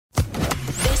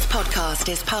podcast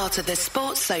is part of the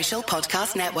Sports Social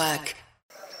Podcast Network.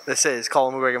 This is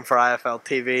Colin McGuigan for IFL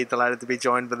TV. Delighted to be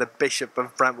joined by the Bishop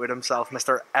of Brentwood himself,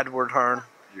 Mr. Edward Hearn.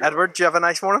 Edward, do you have a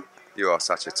nice morning? You are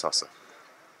such a tosser.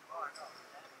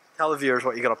 Tell the viewers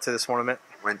what you got up to this morning, mate.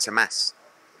 Went to mass,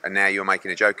 and now you're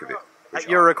making a joke of it. At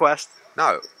your request?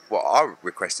 No, well, I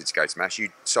requested to go to mass. You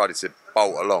decided to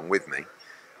bolt along with me,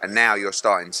 and now you're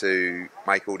starting to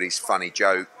make all these funny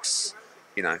jokes.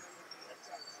 You know,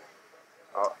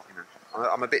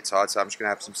 I'm a bit tired, so I'm just going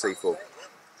to have some C4.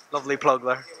 Lovely plug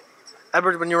there.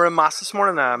 Edward, when you were in mass this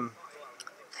morning,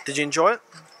 did you enjoy it?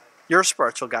 You're a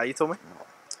spiritual guy, you told me.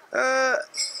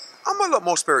 I'm a lot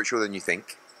more spiritual than you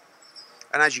think.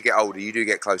 And as you get older, you do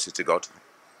get closer to God.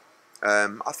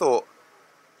 I thought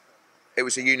it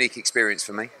was a unique experience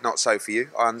for me. Not so for you,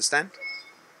 I understand.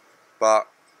 But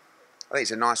I think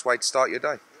it's a nice way to start your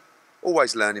day.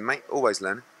 Always learning, mate. Always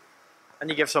learning. And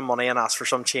you give some money and ask for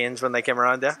some change when they came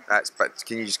around, yeah? But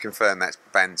can you just confirm that's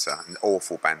banter, and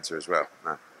awful banter as well?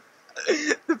 No.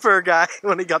 The poor guy,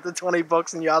 when he got the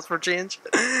 $20 and you asked for change.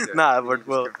 Yeah, Nah, Edward,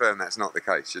 will confirm that's not the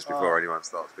case just before anyone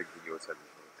starts thinking you're telling me.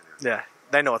 Anyway. Yeah,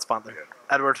 they know it's banter.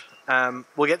 Yeah. Edward,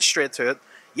 we'll get straight to it.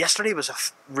 Yesterday was a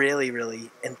really, really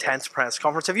intense press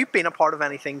conference. Have you been a part of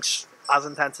anything as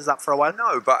intense as that for a while?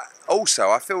 No, but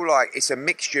also I feel like it's a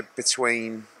mixture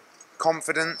between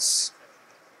confidence,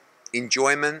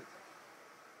 enjoyment,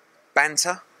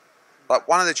 banter. Like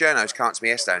one of the journos came up to me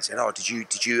yesterday and said, "Oh, did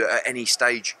you at any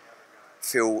stage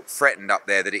feel threatened up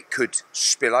there that it could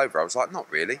spill over?" I was like,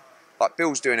 "Not really. Like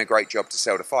Bill's doing a great job to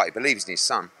sell the fight. He believes in his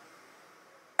son,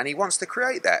 and he wants to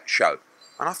create that show."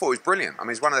 And I thought it was brilliant. I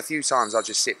mean, it's one of the few times I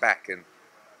just sit back and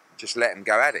just let him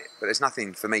go at it. But there's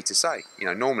nothing for me to say. You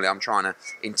know, normally I'm trying to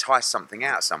entice something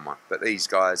out of someone, but these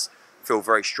guys feel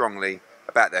very strongly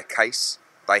about their case.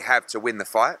 They have to win the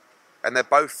fight. And they're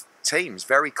both teams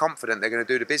very confident they're going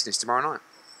to do the business tomorrow night.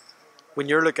 When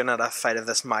you're looking at a fight of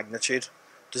this magnitude,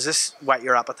 does this whet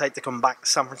your appetite to come back to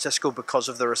San Francisco because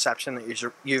of the reception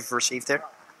that you've received here?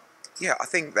 Yeah, I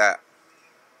think that,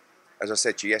 as I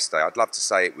said to you yesterday, I'd love to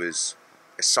say it was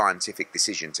a scientific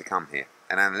decision to come here,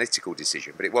 an analytical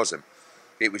decision, but it wasn't.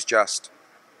 It was just,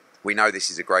 we know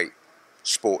this is a great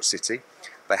sports city.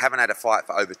 They haven't had a fight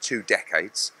for over 2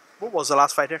 decades. What was the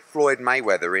last fight here? Floyd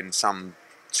Mayweather in some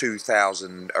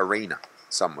 2000 arena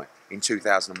somewhere in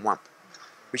 2001,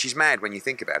 which is mad when you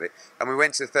think about it. And we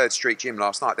went to the 3rd Street Gym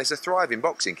last night. There's a thriving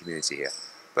boxing community here,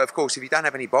 but of course if you don't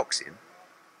have any boxing,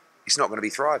 it's not going to be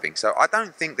thriving. So I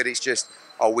don't think that it's just,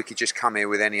 oh, we could just come here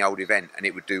with any old event and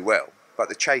it would do well. But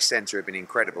the Chase Centre have been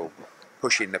incredible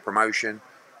pushing the promotion.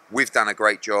 We've done a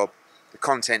great job, the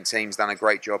content team's done a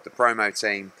great job, the promo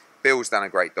team, Bill's done a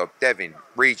great job, Devin,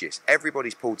 Regis,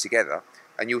 everybody's pulled together,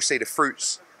 and you'll see the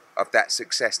fruits of that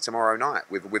success tomorrow night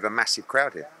with a massive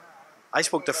crowd here. I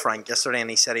spoke to Frank yesterday and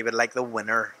he said he would like the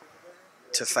winner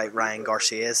to fight Ryan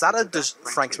Garcia. Is that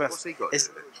Frank Smith?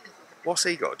 What's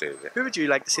he got to do with it? Who would you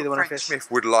like to see the winner Frank face? Smith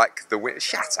would like the winner.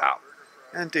 Shut up.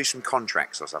 And do some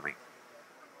contracts or something.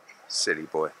 Silly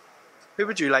boy. Who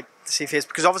would you like to see face?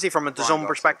 Because obviously from a DAZN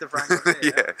perspective, Ryan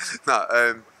Garcia. Yeah.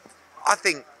 No, I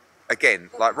think, again,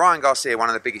 like Ryan Garcia, one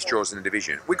of the biggest draws in the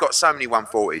division. We've got so many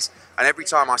 140s, and every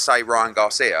time I say Ryan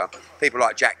Garcia, people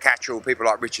like Jack Cattrall, people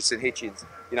like Richardson Hitchens,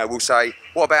 you know, will say,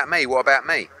 "What about me? What about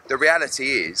me?" The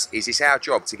reality is it's our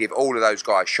job to give all of those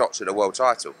guys shots at the world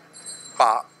title.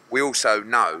 But we also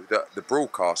know that the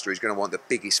broadcaster is going to want the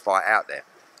biggest fight out there.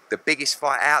 The biggest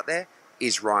fight out there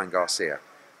is Ryan Garcia.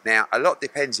 Now, a lot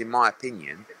depends, in my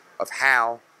opinion, of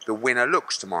how the winner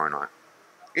looks tomorrow night.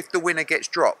 If the winner gets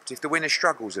dropped, if the winner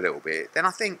struggles a little bit, then I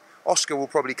think Oscar will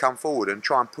probably come forward and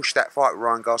try and push that fight with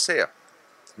Ryan Garcia.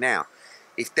 Now,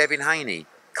 if Devin Haney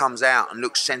comes out and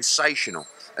looks sensational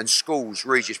and schools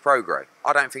Regis Prograis,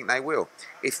 I don't think they will.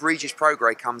 If Regis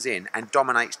Prograis comes in and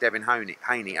dominates Devin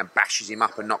Haney and bashes him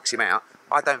up and knocks him out,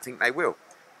 I don't think they will.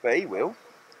 But he will.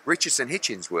 Richardson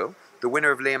Hitchens will. The winner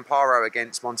of Liam Paro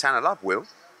against Montana Love will.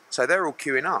 So they're all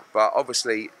queuing up. But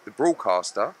obviously the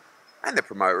broadcaster and the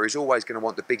promoter is always going to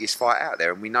want the biggest fight out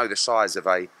there, and we know the size of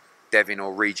a Devin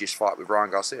or Regis fight with Ryan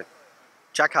Garcia.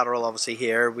 Jack Jarrell obviously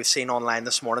here. We've seen online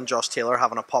this morning Josh Taylor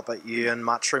having a pop at you and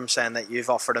Matchroom saying that you've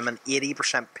offered him an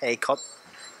 80% pay cut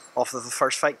off of the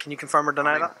first fight. Can you confirm or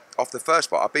deny that? Off the first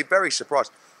fight, I'd be very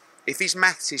surprised. If his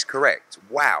maths is correct,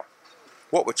 wow,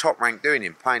 what were Top Rank doing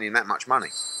him, paying him that much money?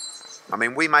 I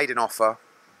mean, we made an offer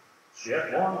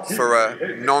for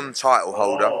a non-title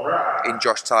holder in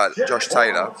Josh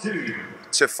Taylor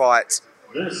to fight.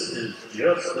 This is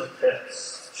just a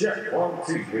test. Check 1,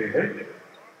 2, 3.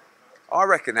 I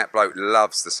reckon that bloke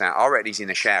loves the sound. I reckon he's in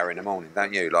the shower in the morning,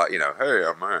 don't you? Like, you know, hey,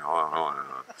 I'm here.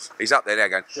 He's up there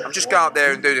going, I'm just going up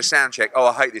there and do the sound check. Oh,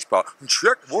 I hate this part.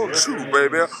 Check 1, 2,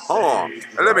 baby.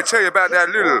 And let me tell you about that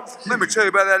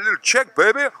little check,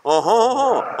 baby.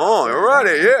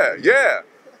 Alrighty,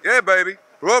 yeah, baby.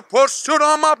 Put stood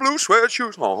on my blue sweat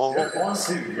shoes. Check 1,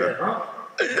 2, yeah, huh?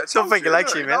 Don't think he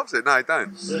likes you, He man. loves it. No, he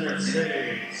don't. Center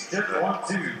stage. Check 1,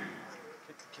 2.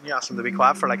 Can you ask him to be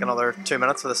quiet for like another 2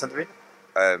 minutes for this interview?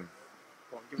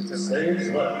 Stage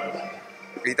left.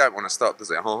 He don't want to stop, does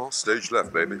he? Stage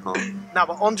left, baby. Now,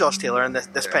 but on Josh Taylor and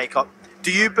this pay cut,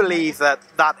 do you believe that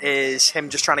is him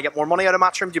just trying to get more money out of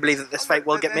Matchroom? Do you believe that this fight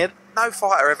will get made? No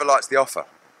fighter ever likes the offer.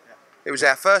 It was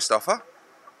our first offer.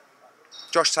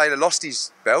 Josh Taylor lost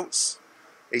his belts.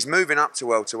 He's moving up to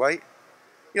welterweight.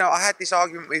 You know, I had this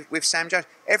argument with Sam Jones.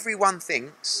 Everyone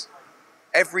thinks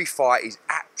every fight is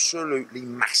absolutely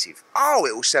massive. Oh,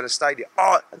 it will sell a stadium.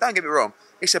 Oh, don't get me wrong,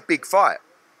 it's a big fight.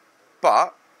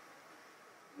 But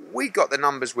we got the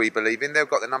numbers we believe in. They've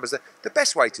got the numbers. The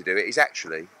best way to do it is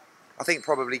actually, I think,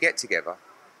 probably get together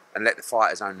and let the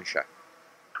fighters own the show.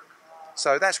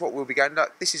 So that's what we'll be going.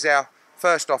 Look, this is our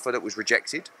first offer that was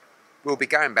rejected. We'll be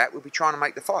going back. We'll be trying to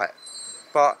make the fight.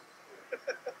 But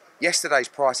yesterday's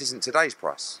price isn't today's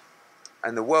price.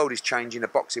 And the world is changing. The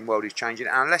boxing world is changing.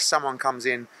 And unless someone comes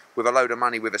in with a load of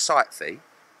money with a site fee,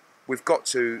 we've got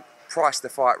to price the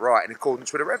fight right in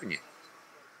accordance with the revenue.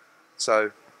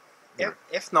 So,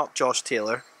 if not Josh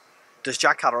Taylor, does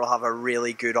Jack Catterall have a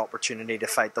really good opportunity to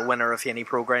fight the winner of Haney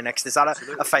Pro Grey next? Is that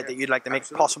a fight that you'd like to make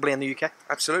possibly in the UK?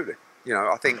 Absolutely. You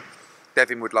know, I think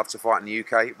Devin would love to fight in the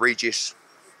UK. Regis,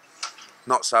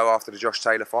 not so after the Josh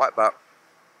Taylor fight, but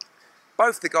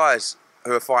both the guys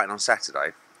who are fighting on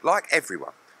Saturday, like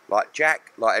everyone, like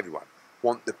Jack, like everyone,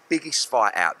 want the biggest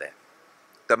fight out there,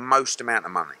 the most amount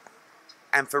of money.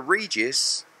 And for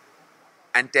Regis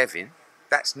and Devin,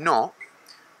 that's not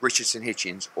Richardson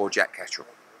Hitchens or Jack Catterall.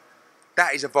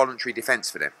 That is a voluntary defence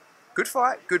for them. Good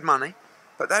fight, good money,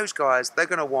 but those guys, they're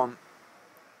going to want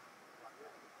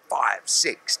 5,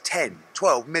 6, 10,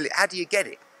 12 million. How do you get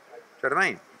it? Do you know what I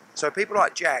mean? So people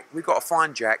like Jack, we've got to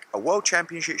find Jack a world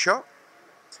championship shot,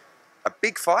 a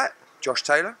big fight, Josh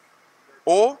Taylor,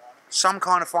 or some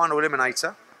kind of final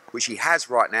eliminator, which he has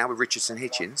right now with Richardson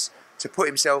Hitchens, to put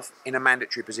himself in a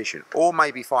mandatory position, or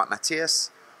maybe fight Matthias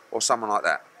or someone like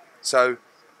that. So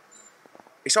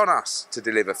it's on us to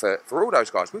deliver for all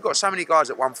those guys. We've got so many guys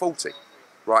at 140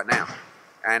 right now,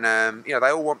 and you know, they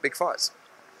all want big fights.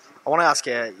 I want to ask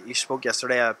you, you spoke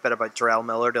yesterday a bit about Jarrell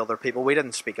Miller to other people. We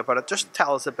didn't speak about it. Just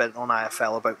tell us a bit on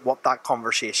IFL about what that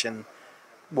conversation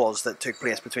was that took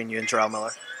place between you and Jarrell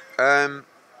Miller.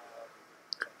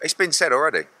 It's been said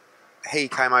already. He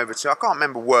came over to, I can't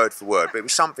remember word for word, but it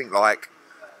was something like,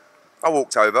 I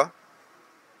walked over.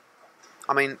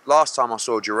 I mean, last time I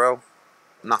saw Jarrell,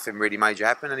 nothing really major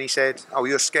happened, and he said, oh,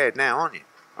 you're scared now, aren't you?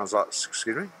 I was like,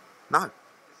 excuse me? No.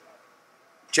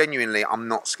 Genuinely, I'm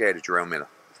not scared of Jarrell Miller.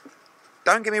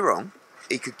 Don't get me wrong,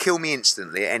 he could kill me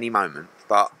instantly at any moment,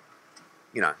 but,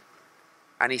 you know,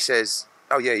 and he says,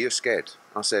 oh yeah, you're scared.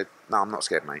 I said, no, I'm not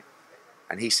scared, mate.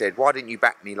 And he said, why didn't you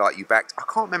back me like you backed, I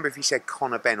can't remember if he said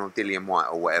Conor Benn or Dillian White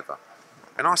or whatever.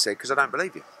 And I said, because I don't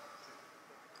believe you.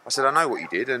 I said, I know what you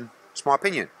did, and it's my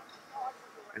opinion.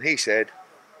 And he said,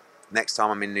 next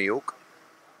time I'm in New York,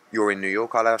 you're in New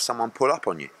York, I'll have someone pull up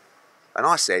on you. And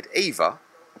I said, either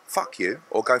fuck you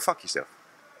or go fuck yourself.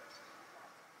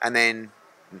 And then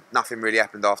nothing really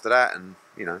happened after that, and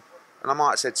you know, and I might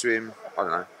have said to him, I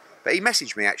don't know, but he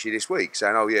messaged me actually this week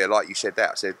saying, oh yeah, like you said that.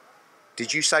 I said,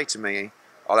 did you say to me,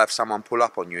 I'll have someone pull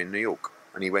up on you in New York?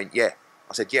 And he went, yeah.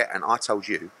 I said, yeah, and I told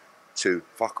you to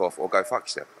fuck off or go fuck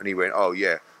yourself. And he went, oh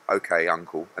yeah, okay,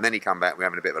 uncle. And then he come back, we're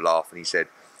having a bit of a laugh, and he said,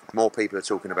 more people are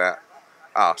talking about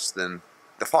us than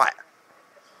the fight,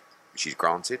 which is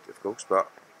granted, of course, but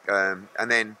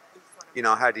and then, you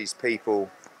know, I had his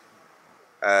people,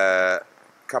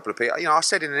 couple of people, you know, I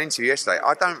said in an interview yesterday,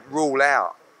 I don't rule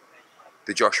out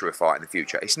the Joshua fight in the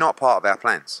future. It's not part of our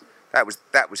plans. That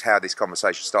was how this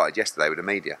conversation started yesterday with the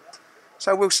media.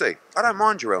 So we'll see. I don't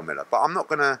mind Jarrell Miller, but I'm not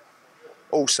going to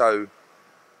also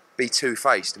be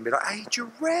two-faced and be like, hey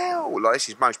Jarrell, like this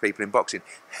is most people in boxing.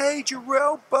 Hey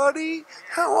Jarrell, buddy,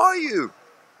 how are you?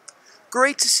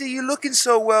 Great to see you looking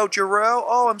so well, Jarrell.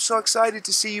 Oh, I'm so excited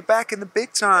to see you back in the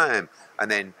big time.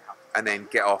 And then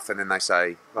get off, and then they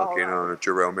say, look, you know,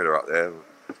 Jarrell Miller up there,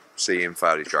 see him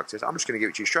fail his drug test. I'm just going to give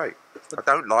it to you straight. I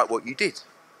don't like what you did.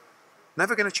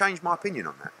 Never going to change my opinion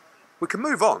on that. We can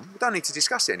move on. We don't need to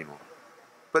discuss it anymore.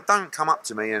 But don't come up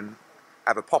to me and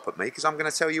have a pop at me, because I'm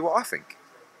going to tell you what I think.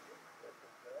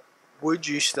 Would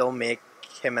you still make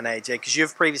him an AJ? Because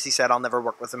you've previously said I'll never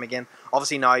work with him again.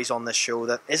 Obviously now he's on this show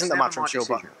that isn't a Matchroom show,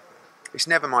 but it's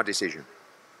never my decision.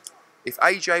 If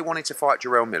AJ wanted to fight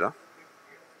Jarrell Miller,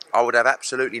 I would have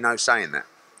absolutely no say in that.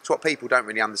 It's what people don't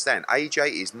really understand.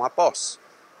 AJ is my boss,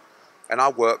 and I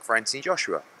work for Anthony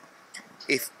Joshua.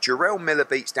 If Jarrell Miller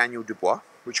beats Daniel Dubois,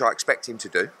 which I expect him to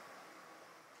do,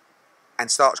 and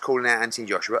starts calling out Anthony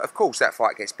Joshua, of course that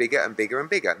fight gets bigger and bigger and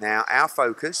bigger. Now, our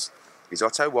focus is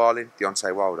Otto Wallin,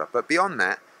 Deontay Wilder. But beyond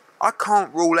that, I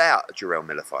can't rule out a Jarrell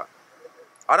Miller fight.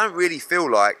 I don't really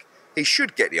feel like he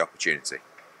should get the opportunity,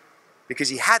 because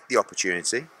he had the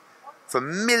opportunity for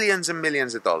millions and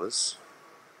millions of dollars,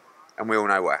 and we all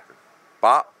know what happened.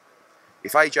 But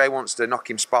if AJ wants to knock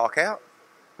him spark out,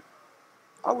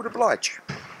 I would oblige.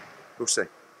 We'll see.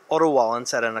 Otto Wallin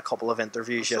said in a couple of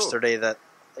interviews yesterday that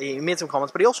he made some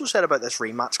comments, but he also said about this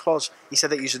rematch clause. He said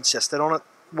that you insisted on it.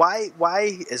 Why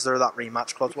is there that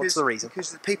rematch clause? What's the reason?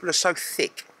 Because the people are so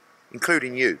thick,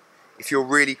 including you, if you're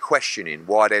really questioning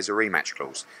why there's a rematch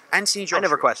clause. Anthony Joshua, I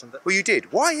never questioned it. Well, you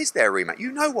did. Why is there a rematch?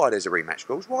 You know why there's a rematch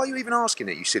clause. Why are you even asking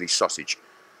it, you silly sausage?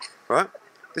 Right?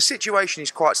 The situation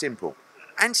is quite simple.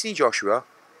 Anthony Joshua,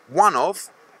 one of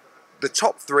the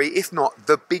top 3, if not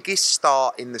the biggest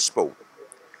star in the sport.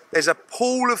 There's a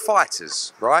pool of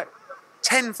fighters, right?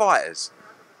 10 fighters,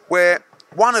 where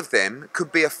one of them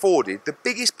could be afforded the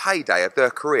biggest payday of their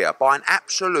career by an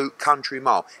absolute country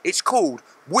mile. It's called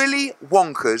Willy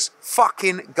Wonka's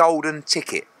fucking golden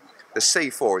ticket. The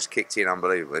C4 has kicked in,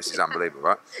 unbelievable. This is unbelievable,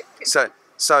 right?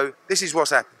 So this is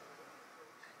what's happened.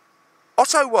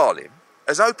 Otto Wallin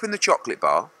has opened the chocolate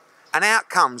bar, and out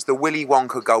comes the Willy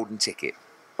Wonka golden ticket,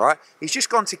 right? He's just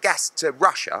gone to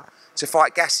Russia to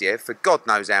fight Gassiev for God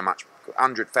knows how much,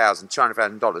 $100,000,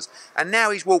 $200,000, and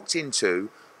now he's walked into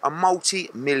a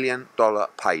multi-million-dollar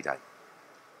payday,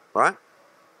 right?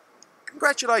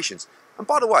 Congratulations. And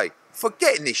by the way, for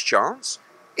getting this chance,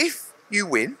 if you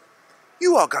win,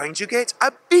 you are going to get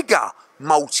a bigger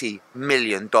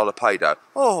multi-million-dollar payday.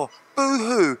 Oh,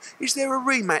 boo-hoo. Is there a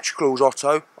rematch clause,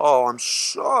 Otto? Oh, I'm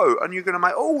so... And you're going to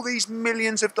make all these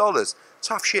millions of dollars.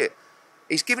 Tough shit.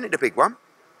 He's giving it the big one,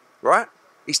 right?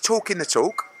 He's talking the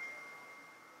talk.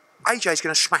 AJ's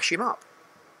going to smash him up.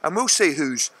 And we'll see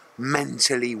who's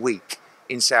mentally weak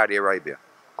in Saudi Arabia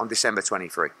on December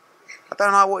 23. I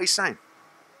don't know what he's saying.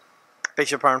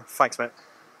 Bishop Hearn, thanks, mate.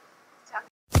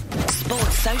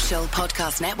 Sports Social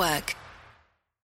Podcast Network.